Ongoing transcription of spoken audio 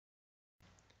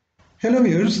Hello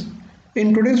viewers,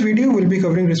 in today's video we'll be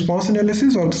covering response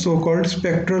analysis, also called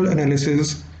spectral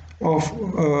analysis of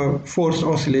forced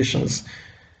oscillations.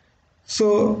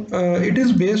 It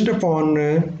is based upon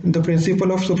the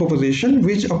principle of superposition,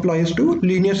 which applies to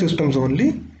linear systems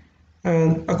only.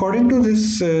 And according to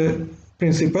this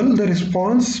principle, the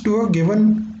response to a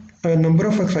given number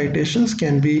of excitations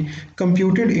can be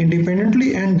computed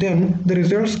independently, and then the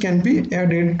results can be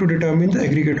added to determine the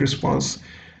aggregate response.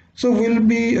 So we'll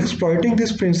be exploiting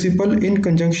this principle in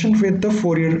conjunction with the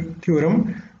Fourier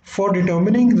theorem for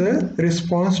determining the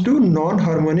response to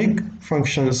non-harmonic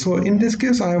functions. So in this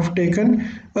case, I have taken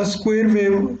a square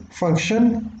wave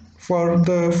function for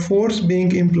the force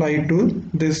being implied to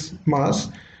this mass.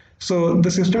 So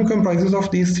the system comprises of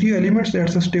these three elements,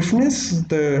 that's the stiffness,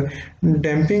 the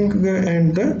damping,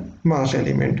 and the mass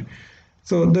element.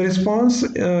 So the response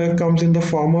comes in the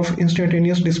form of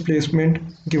instantaneous displacement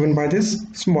given by this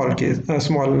small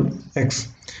x.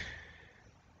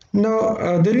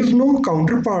 Now there is no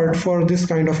counterpart for this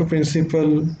kind of a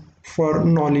principle for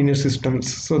nonlinear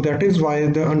systems. So that is why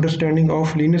the understanding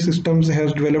of linear systems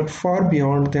has developed far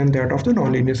beyond than that of the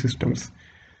nonlinear systems.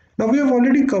 Now we have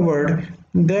already covered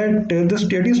that the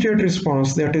steady state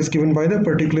response that is given by the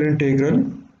particular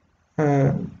integral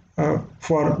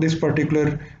for this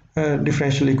particular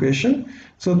differential equation,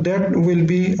 so that will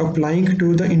be applying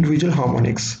to the individual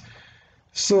harmonics.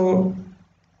 So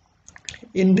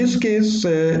in this case,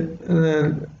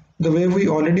 the way we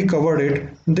already covered it,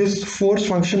 this force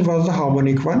function was the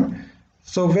harmonic one.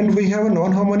 So when we have a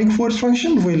non-harmonic force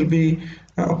function, we'll be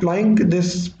applying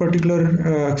this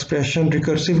particular expression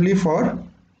recursively for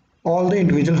all the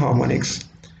individual harmonics.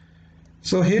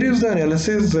 So here is the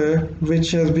analysis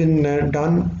which has been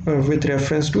done with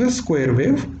reference to a square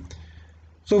wave.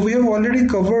 So we have already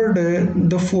covered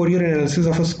the Fourier analysis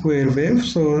of a square wave.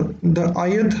 So the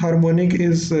ith harmonic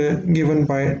is given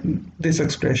by this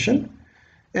expression,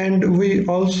 and we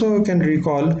also can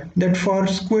recall that for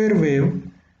square wave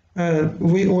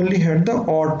we only had the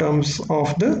odd terms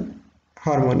of the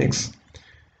harmonics.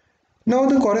 Now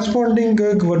the corresponding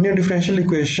Governian differential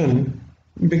equation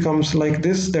becomes like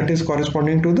this, that is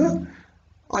corresponding to the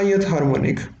ith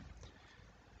harmonic.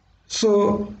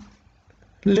 So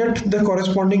let the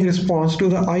corresponding response to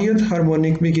the ith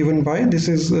harmonic be given by, this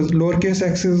is lowercase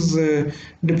x is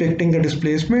depicting the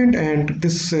displacement, and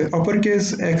this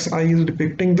uppercase xi is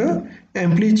depicting the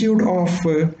amplitude of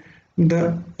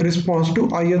the response to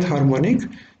ith harmonic.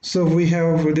 So we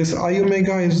have this I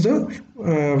omega is the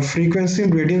frequency in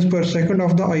radians per second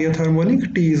of the ith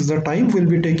harmonic, t is the time. We'll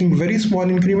be taking very small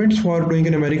increments for doing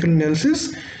a numerical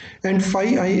analysis, and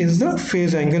phi I is the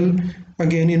phase angle,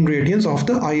 again in radians of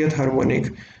the ith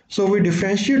harmonic. So we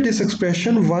differentiate this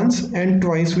expression once and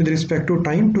twice with respect to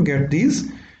time to get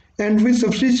these, and we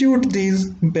substitute these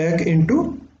back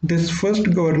into this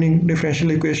first governing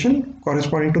differential equation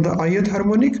corresponding to the ith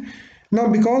harmonic. Now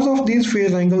because of these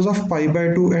phase angles of pi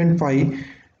by 2 and pi,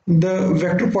 the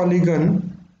vector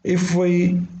polygon, if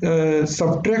we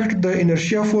subtract the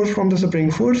inertia force from the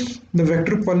spring force, the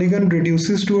vector polygon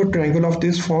reduces to a triangle of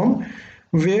this form,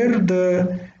 where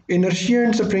the inertia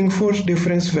and spring force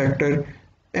difference vector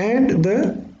and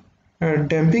the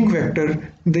damping vector,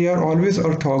 they are always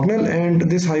orthogonal, and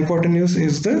this hypotenuse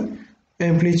is the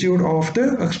amplitude of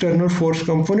the external force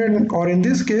component, or in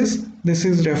this case this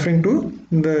is referring to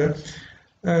the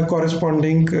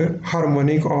corresponding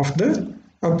harmonic of the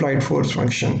applied force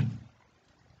function.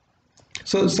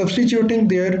 So substituting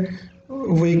there,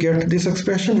 we get this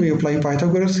expression, we apply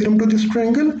Pythagoras theorem to this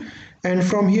triangle, and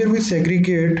from here we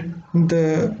segregate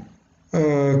the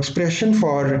expression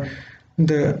for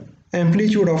the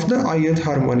amplitude of the ith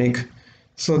harmonic.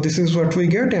 So this is what we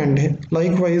get, and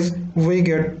likewise we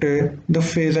get the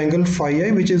phase angle phi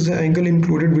I, which is the angle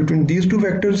included between these two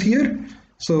vectors here.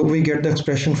 So we get the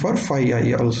expression for phi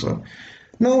I also.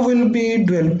 Now we'll be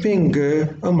developing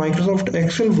a Microsoft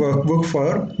Excel workbook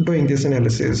for doing this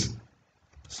analysis.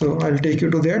 So I'll take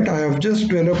you to that. I have just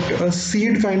developed a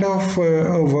seed kind of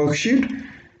a worksheet,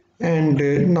 and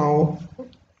now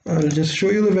I'll just show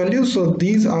you the values. So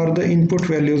these are the input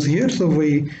values here. So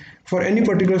for any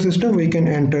particular system we can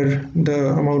enter the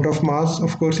amount of mass,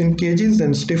 of course, in kgs,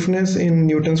 then stiffness in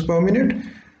newtons per minute,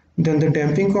 then the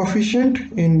damping coefficient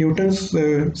in newtons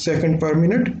second per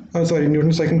minute,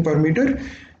 newton second per meter,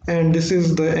 and this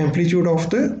is the amplitude of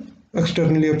the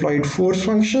externally applied force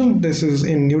function, this is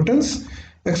in newtons.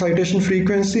 Excitation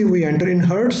frequency we enter in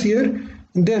hertz here.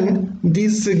 Then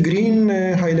these green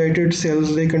highlighted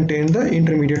cells, they contain the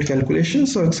intermediate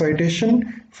calculations. So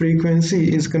excitation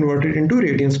frequency is converted into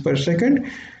radians per second.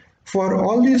 For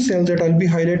all these cells that I'll be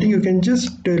highlighting, you can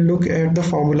just look at the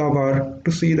formula bar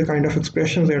to see the kind of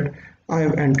expressions that I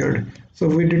have entered. So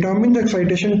we determine the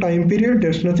excitation time period,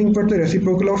 there's nothing but the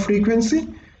reciprocal of frequency.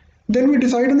 Then we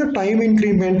decide on the time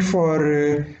increment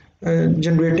for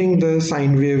generating the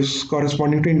sine waves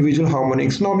corresponding to individual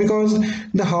harmonics. Now, because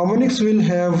the harmonics will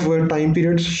have time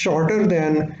periods shorter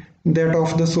than that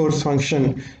of the source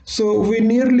function, so we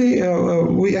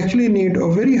actually need a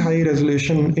very high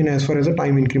resolution in as far as the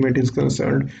time increment is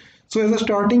concerned. So as a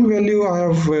starting value, I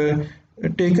have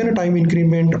taken a time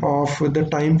increment of the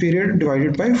time period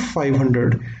divided by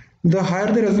 500. The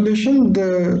higher the resolution,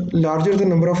 the larger the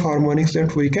number of harmonics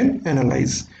that we can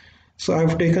analyze. So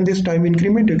I've taken this time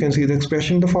increment. You can see the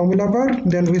expression in the formula bar.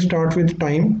 Then we start with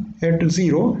time at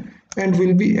 0 and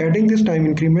we'll be adding this time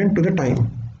increment to the time.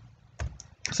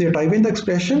 So you type in the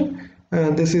expression,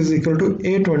 this is equal to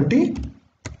A20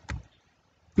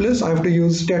 plus I have to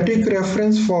use static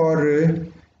reference for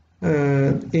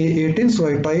A18, so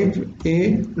I type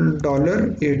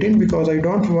 $18 because I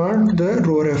don't want the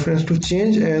row reference to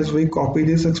change as we copy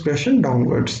this expression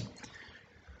downwards.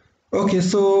 Okay,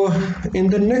 so in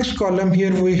the next column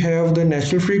here we have the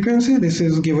natural frequency. This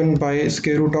is given by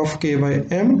square root of k by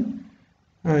m.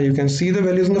 You can see the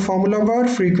values in the formula bar.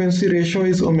 Frequency ratio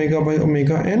is omega by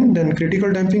omega n. Then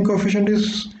critical damping coefficient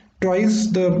is twice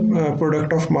the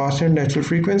product of mass and natural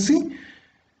frequency.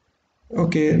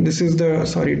 Okay, this is the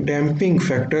damping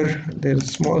factor. There's a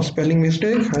small spelling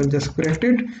mistake. I'll just correct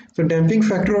it. So damping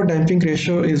factor or damping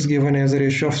ratio is given as a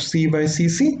ratio of C by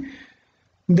Cc.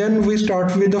 Then we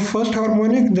start with the first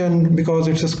harmonic. Then because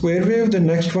it's a square wave, the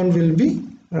next one will be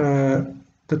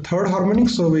the third harmonic.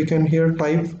 So we can here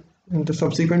type in the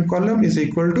subsequent column is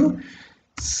equal to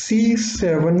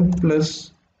C7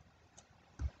 plus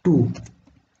 2.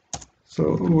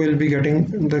 So we'll be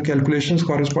getting the calculations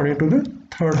corresponding to the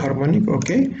third harmonic.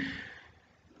 Okay.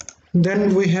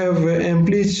 Then we have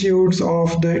amplitudes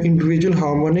of the individual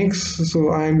harmonics.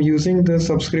 So I am using the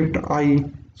subscript I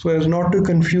so as not to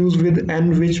confuse with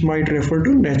n, which might refer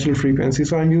to natural frequency.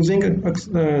 So I'm using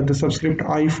the subscript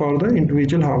I for the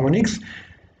individual harmonics.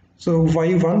 So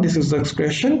y1, this is the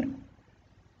expression.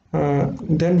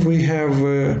 Then we have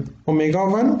omega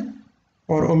 1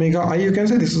 or omega I, you can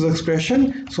say this is the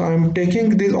expression. So I'm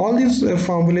taking all these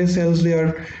formulae cells, they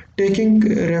are taking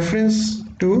reference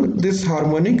to this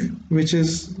harmonic which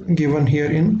is given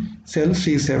here in cell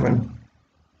C7.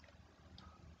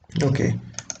 Okay,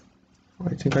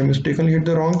 I think I mistakenly hit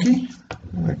the wrong key.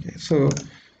 Okay, so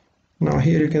now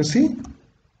here you can see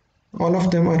all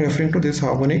of them are referring to this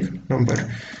harmonic number.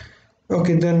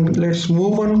 Okay, then let's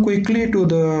move on quickly to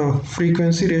the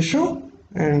frequency ratio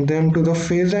and then to the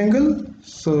phase angle.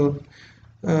 So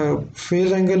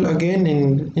phase angle again,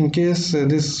 in case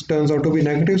this turns out to be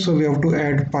negative, so we have to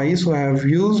add pi. So I have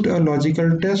used a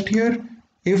logical test here.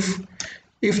 If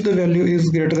the value is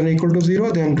greater than or equal to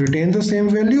 0, then retain the same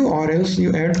value, or else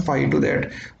you add pi to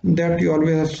that. That you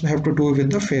always have to do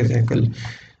with the phase angle.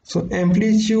 So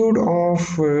amplitude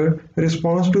of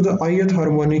response to the ith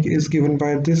harmonic is given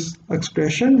by this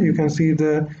expression. You can see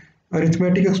the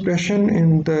arithmetic expression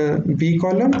in the B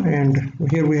column, and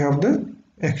here we have the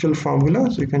actual formula.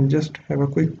 So you can just have a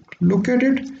quick look at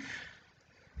it.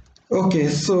 Okay,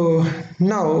 so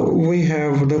now we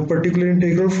have the particular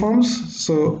integral forms.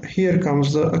 So here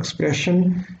comes the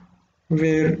expression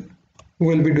where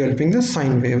we'll be developing the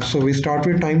sine wave. So we start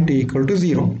with time t equal to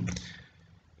 0.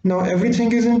 Now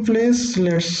everything is in place.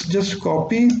 Let's just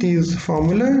copy these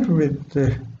formula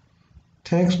with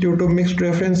thanks due to mixed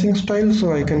referencing style.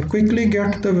 So I can quickly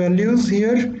get the values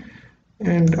here,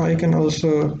 and I can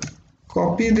also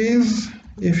copy these.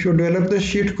 If you develop the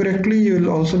sheet correctly, you will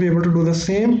also be able to do the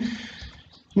same.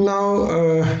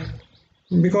 Now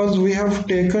because we have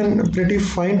taken a pretty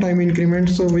fine time increment,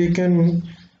 so we can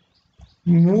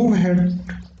move ahead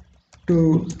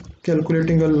to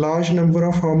calculating a large number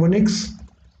of harmonics.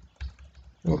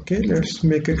 Okay, let's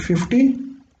make it 50.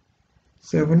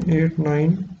 7, 8,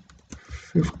 9,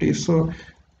 50. So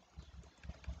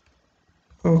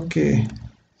okay,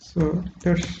 so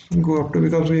let's go up to,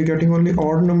 because we are getting only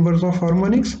odd numbers of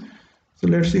harmonics. So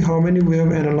let's see how many we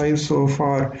have analyzed so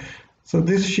far. So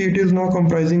this sheet is now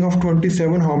comprising of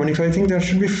 27 harmonics. I think that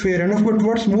should be fair enough, but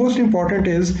what's most important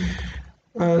is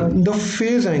the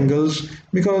phase angles,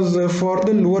 because for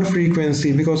the lower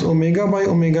frequency, because omega by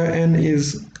omega n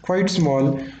is quite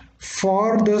small,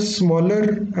 for the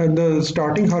smaller the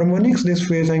starting harmonics, this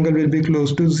phase angle will be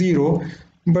close to 0,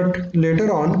 but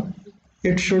later on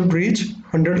it should reach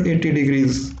 180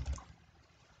 degrees.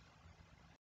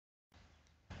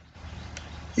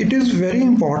 It is very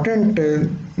important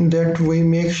that we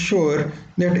make sure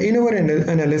that in our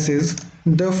analysis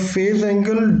the phase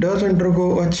angle does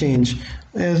undergo a change,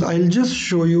 as I'll just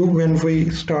show you when we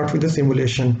start with the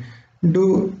simulation.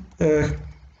 Do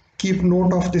keep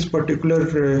note of this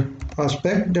particular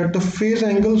aspect, that the phase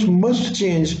angles must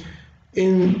change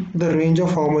in the range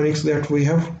of harmonics that we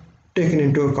have taken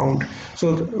into account.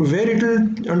 So where it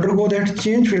will undergo that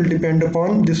change will depend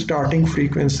upon the starting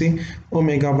frequency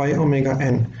omega by omega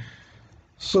n.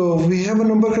 So we have a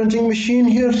number crunching machine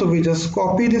here, so we just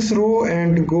copy this row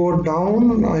and go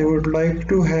down. I would like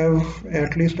to have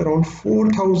at least around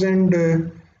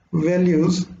 4000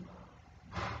 values.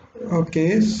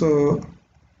 Okay, so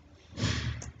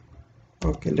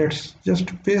let's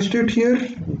just paste it here,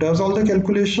 does all the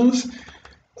calculations,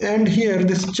 and here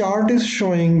this chart is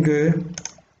showing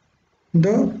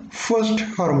the first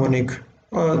harmonic,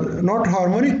 not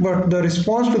harmonic but the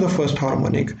response to the first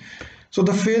harmonic. So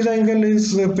the phase angle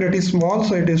is pretty small,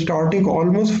 so it is starting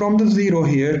almost from the zero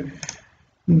here.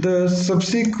 The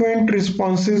subsequent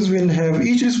responses will have,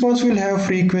 each response will have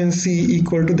frequency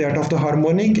equal to that of the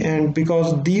harmonic, and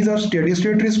because these are steady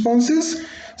state responses,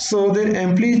 so their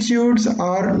amplitudes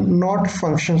are not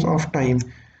functions of time.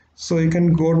 So you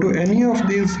can go to any of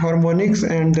these harmonics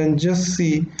and then just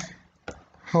see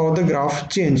how the graph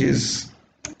changes.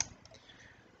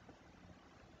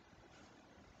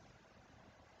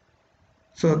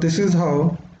 So this is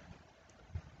how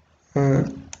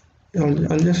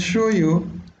I'll just show you.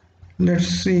 Let's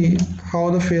see how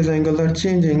the phase angles are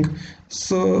changing.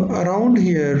 So around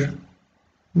here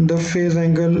the phase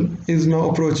angle is now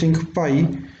approaching pi.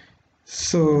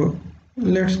 So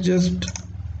let's just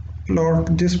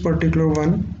plot this particular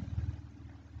one.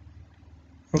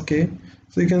 Okay,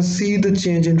 so you can see the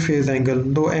change in phase angle,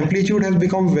 though amplitude has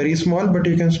become very small, but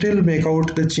you can still make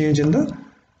out the change in the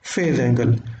phase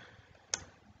angle.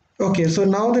 Okay, so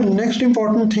now the next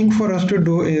important thing for us to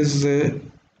do is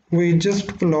we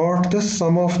just plot the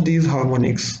sum of these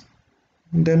harmonics.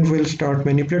 Then we'll start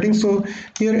manipulating. So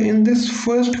here in this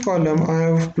first column I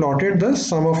have plotted the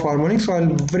sum of harmonics. So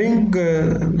I'll bring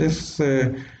the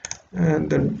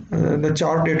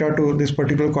chart data to this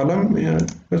particular column.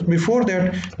 But before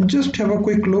that, just have a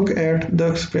quick look at the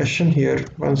expression here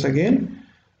once again.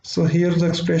 So here's the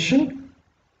expression.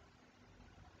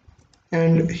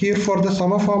 And here for the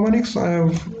sum of harmonics, I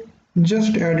have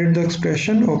just added the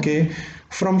expression, okay,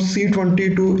 from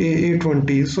C20 to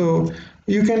AA20. So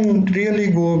you can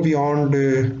really go beyond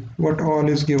what all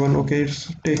is given. Okay, it's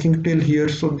taking till here.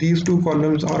 So these two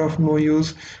columns are of no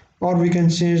use, or we can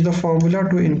change the formula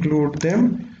to include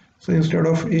them. So instead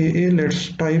of AA, let's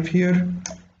type here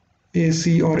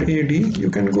AC or AD.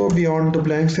 You can go beyond, the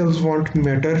blank cells won't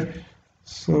matter.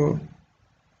 So,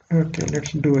 okay,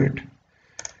 let's do it.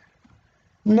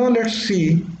 Now let's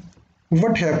see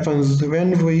what happens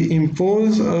when we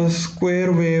impose a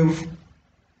square wave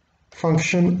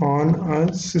function on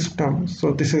a system.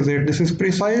 So this is it. This is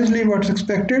precisely what's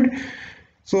expected.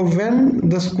 So when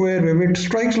the square wave, it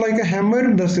strikes like a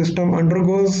hammer, the system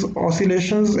undergoes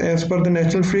oscillations as per the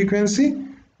natural frequency.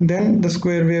 Then the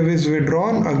square wave is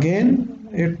withdrawn, again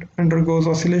it undergoes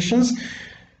oscillations.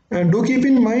 And do keep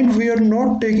in mind, we are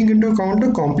not taking into account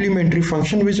the complementary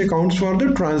function which accounts for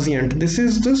the transient. This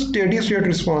is the steady state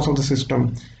response of the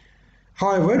system.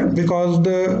 However, because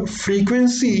the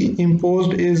frequency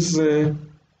imposed is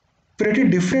pretty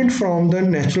different from the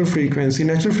natural frequency.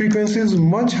 Natural frequency is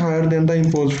much higher than the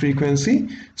imposed frequency.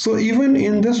 So even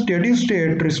in the steady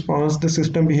state response, the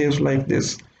system behaves like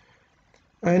this.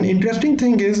 An interesting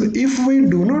thing is, if we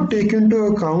do not take into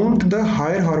account the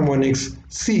higher harmonics,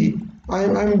 see,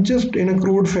 I'm just in a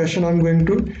crude fashion, I'm going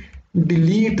to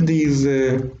delete these.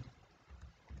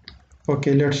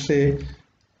 Okay, let's say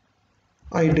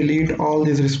I delete all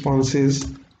these responses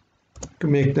to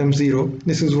make them 0.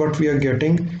 This is what we are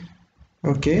getting.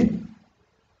 Okay,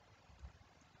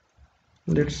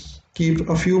 let's keep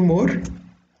a few more.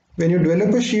 When you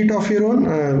develop a sheet of your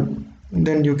own,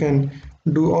 then you can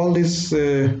do all this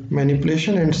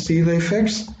manipulation and see the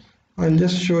effects. I'll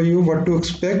just show you what to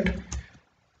expect.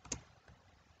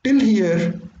 Till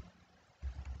here,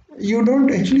 you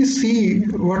don't actually see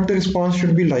what the response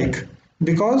should be like,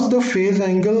 because the phase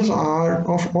angles are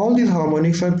of all these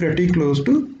harmonics are pretty close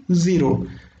to 0.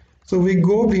 So we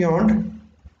go beyond.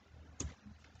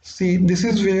 See, this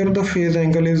is where the phase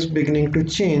angle is beginning to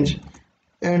change,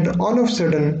 and all of a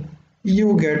sudden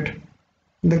you get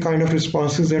the kind of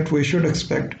responses that we should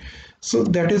expect. So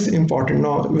that is important.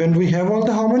 Now when we have all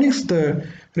the harmonics, the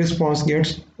response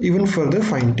gets even further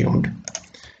fine-tuned.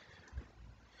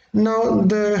 Now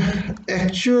the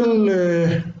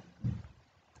actual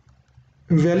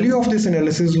value of this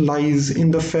analysis lies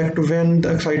in the fact when the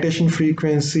excitation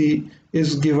frequency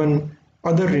is given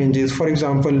other ranges. For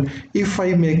example, if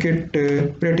I make it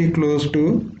pretty close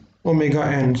to omega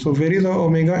n, so where is our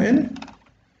omega n?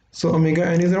 So omega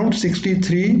n is around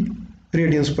 63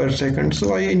 radians per second.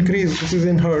 So I increase, this is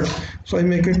in hertz, so I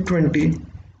make it 20.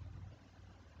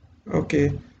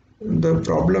 Okay, the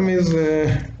problem is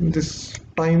this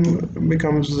time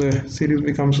becomes series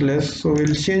becomes less, so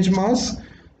we'll change mass.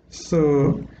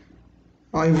 So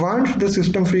I want the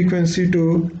system frequency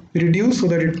to reduce so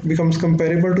that it becomes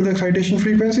comparable to the excitation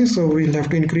frequency, so we'll have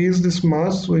to increase this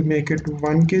mass. We make it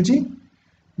 1 kg.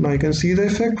 Now you can see the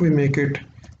effect. We make it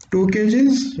 2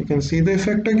 kgs. You can see the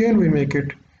effect again. We make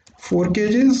it 4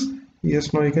 kgs.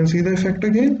 Yes, now you can see the effect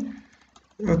again.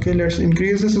 Okay, let's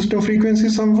increase the system frequency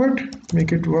somewhat.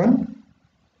 Make it 1.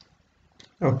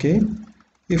 Okay,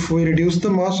 if we reduce the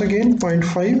mass again,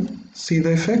 0.5, see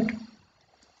the effect.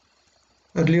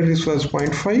 Earlier this was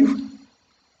 0.5.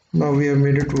 Now we have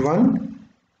made it 1.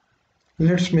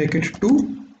 Let's make it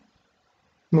 2.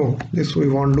 No, this we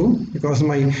won't do because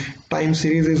my time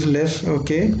series is less.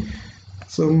 Okay,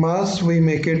 so mass we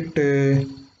make it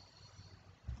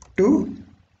 2.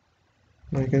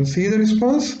 Now you can see the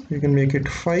response. You can make it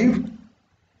 5.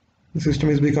 The system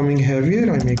is becoming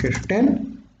heavier. I make it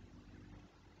 10.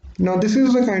 Now this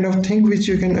is the kind of thing which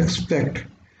you can expect.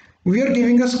 We are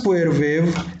giving a square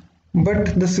wave,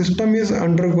 but the system is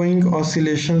undergoing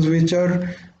oscillations which are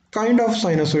kind of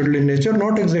sinusoidal in nature,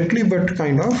 not exactly but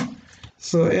kind of.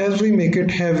 So as we make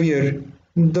it heavier,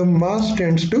 the mass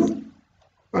tends to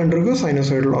undergo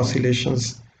sinusoidal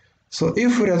oscillations. So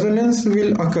if resonance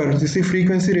will occur, you see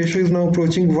frequency ratio is now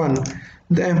approaching 1,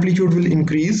 the amplitude will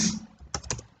increase.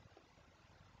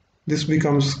 This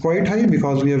becomes quite high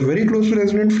because we are very close to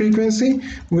resonant frequency.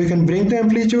 We can bring the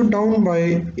amplitude down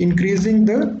by increasing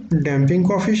the damping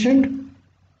coefficient.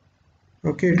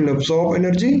 Okay, it will absorb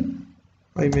energy.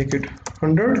 I make it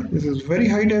 100. This is very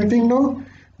high damping now.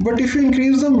 But if you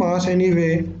increase the mass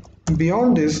anyway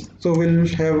beyond this, so we'll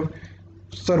have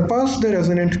surpassed the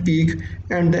resonant peak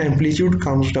and the amplitude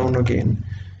comes down again.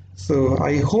 So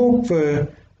I hope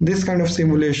this kind of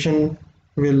simulation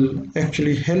will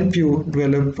actually help you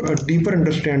develop a deeper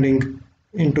understanding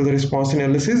into the response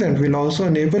analysis and will also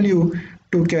enable you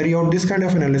to carry out this kind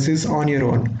of analysis on your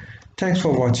own. Thanks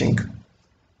for watching.